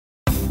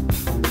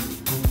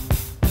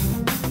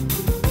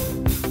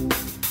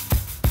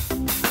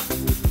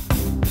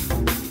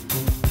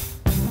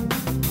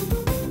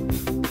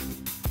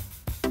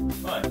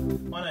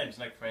name is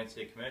Nick from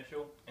Antique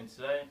Commercial, and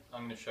today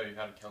I'm going to show you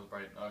how to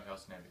calibrate an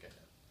Ohaus Navigator.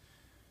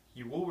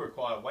 You will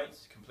require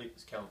weights to complete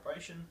this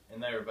calibration,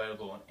 and they are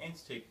available on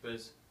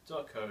antiquebiz.co.nz.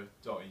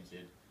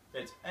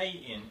 That's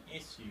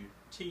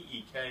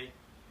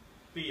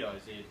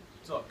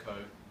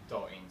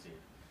ANSUTEKBIZ.co.nz.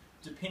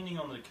 Depending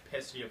on the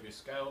capacity of your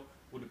scale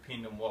will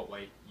depend on what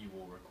weight you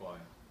will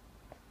require.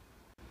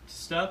 To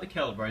start the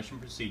calibration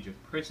procedure,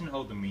 press and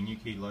hold the menu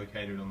key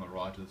located on the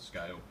right of the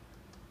scale.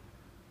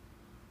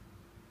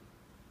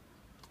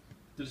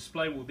 The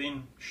display will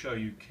then show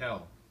you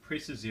Cal.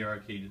 Press the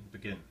 0 key to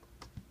begin.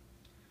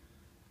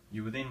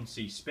 You will then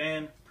see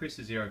Span. Press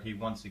the 0 key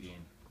once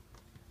again.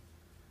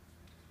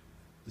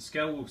 The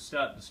scale will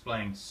start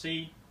displaying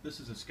C.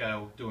 This is a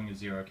scale doing a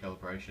 0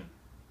 calibration.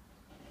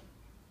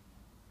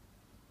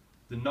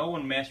 The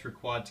known mass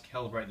required to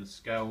calibrate the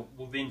scale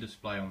will then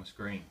display on the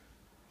screen.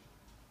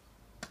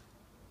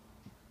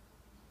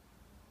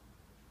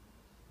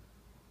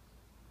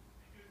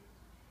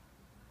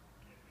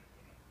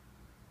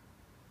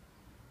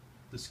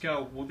 The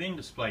scale will then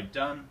display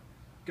done,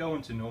 go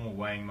into normal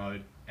weighing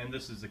mode, and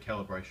this is the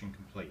calibration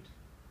complete.